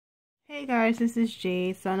Hey guys, this is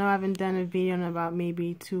Jade. So I know I haven't done a video in about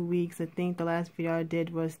maybe 2 weeks. I think the last video I did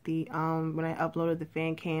was the when I uploaded the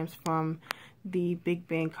fan cams from the Big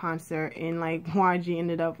Bang concert, and like YG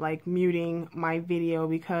ended up like muting my video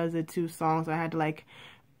because of two songs. I had to like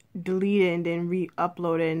delete it and then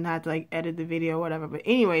re-upload it and had to like edit the video or whatever. But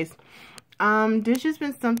anyways, there's just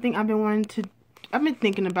been something I've been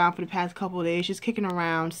thinking about for the past couple of days, just kicking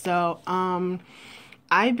around. So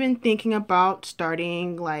I've been thinking about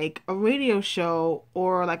starting like a radio show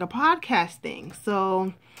or like a podcast thing.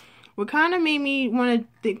 So what kind of made me want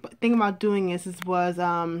to think about doing this was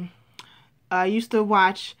I used to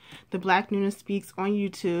watch The Black Speaks on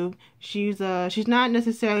YouTube. She's not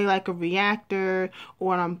necessarily like a reactor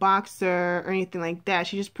or an unboxer or anything like that.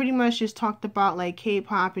 She just pretty much just talked about like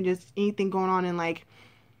K-pop and just anything going on in like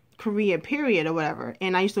Korea period or whatever.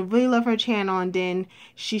 And I used to really love her channel, and then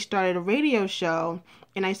she started a radio show,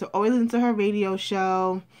 and I used to always listen to her radio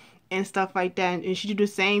show and stuff like that, and she did the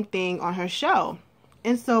same thing on her show.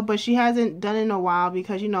 And so, but she hasn't done it in a while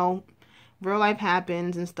because, you know, real life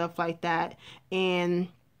happens and stuff like that. And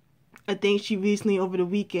I think she recently, over the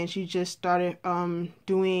weekend, she just started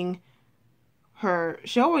doing her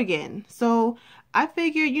show again. So I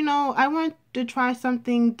figured, you know, I want to try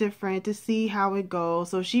something different to see how it goes.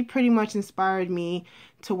 So she pretty much inspired me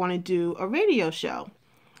to want to do a radio show.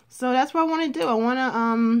 So that's what I want to do. I want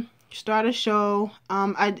to start a show.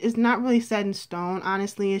 It's not really set in stone,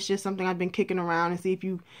 honestly. It's just something I've been kicking around and see if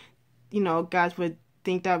you know, guys would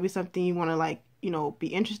think that would be something you want to like, you know, be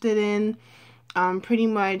interested in. Pretty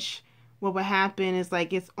much what would happen is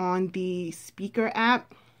like it's on the speaker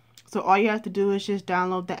app. So all you have to do is just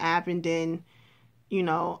download the app, and then, you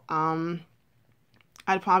know,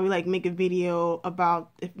 I'd probably like make a video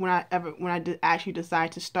about when I actually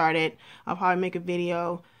decide to start it. I'll probably make a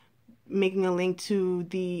video making a link to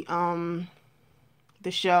the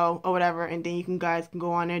show or whatever, and then guys can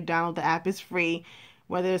go on there, download the app. It's free,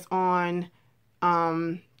 whether it's on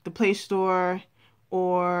the Play Store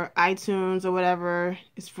or iTunes or whatever.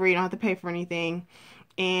 It's free. You don't have to pay for anything.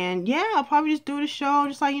 And yeah, I'll probably just do the show,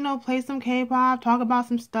 just like, you know, play some K-pop, talk about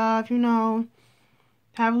some stuff, you know,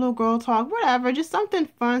 have a little girl talk, whatever, just something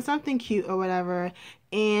fun, something cute or whatever.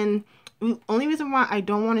 And the only reason why I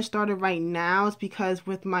don't want to start it right now is because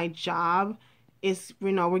with my job, it's,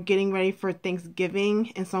 you know, we're getting ready for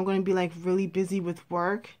Thanksgiving, and so I'm going to be like really busy with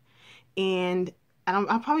work. And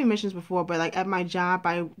I probably mentioned this before, but like at my job,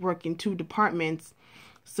 I work in 2 departments.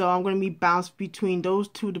 So I'm going to be bounced between those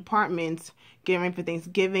 2 departments, getting ready for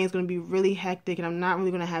Thanksgiving. It's going to be really hectic, and I'm not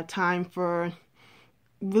really going to have time for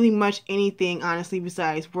really much anything, honestly,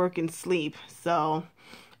 besides work and sleep. So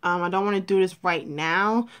I don't want to do this right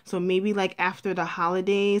now. So maybe like after the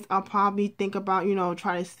holidays, I'll probably think about, you know,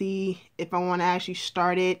 try to see if I want to actually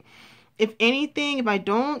start it. If anything, if I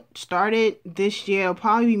don't start it this year, it'll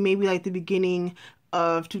probably be maybe like the beginning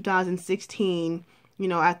of 2016. You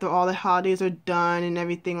know, after all the holidays are done and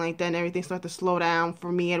everything like that, and everything starts to slow down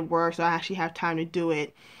for me at work, so I actually have time to do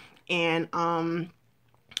it. And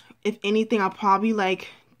if anything, I'll probably like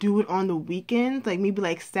do it on the weekends, like maybe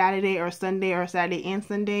like Saturday or Sunday, or Saturday and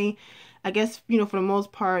Sunday. I guess, you know, for the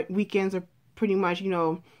most part, weekends are pretty much, you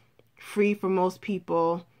know, free for most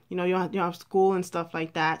people. You know, you don't have school and stuff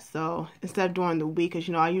like that. So instead of during the week, because,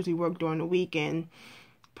 you know, I usually work during the weekend,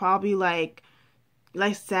 probably like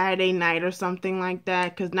Saturday night or something like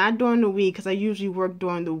that. Because not during the week, because I usually work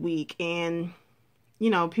during the week, and, you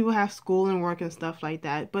know, people have school and work and stuff like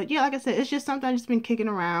that. But yeah, like I said, it's just something I've just been kicking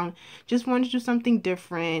around. Just wanted to do something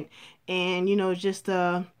different, and, you know, just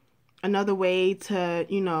another way to,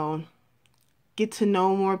 you know, get to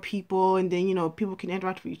know more people, and then, you know, people can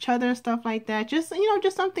interact with each other and stuff like that. Just, you know,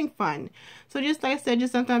 just something fun. So just like I said,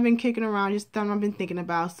 just something I've been kicking around, just something I've been thinking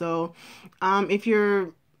about. So if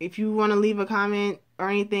you want to leave a comment or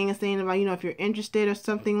anything and saying about, you know, if you're interested or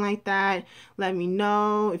something like that, let me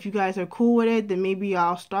know. If you guys are cool with it, then maybe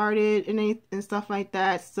I'll start it and stuff like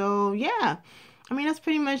that. So yeah, I mean, that's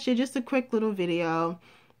pretty much it. Just a quick little video.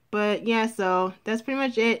 But yeah, so that's pretty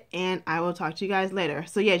much it, and I will talk to you guys later.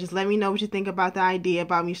 So yeah, just let me know what you think about the idea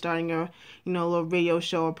about me starting a, you know, little radio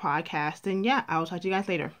show or podcast. And yeah, I will talk to you guys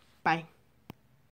later. Bye.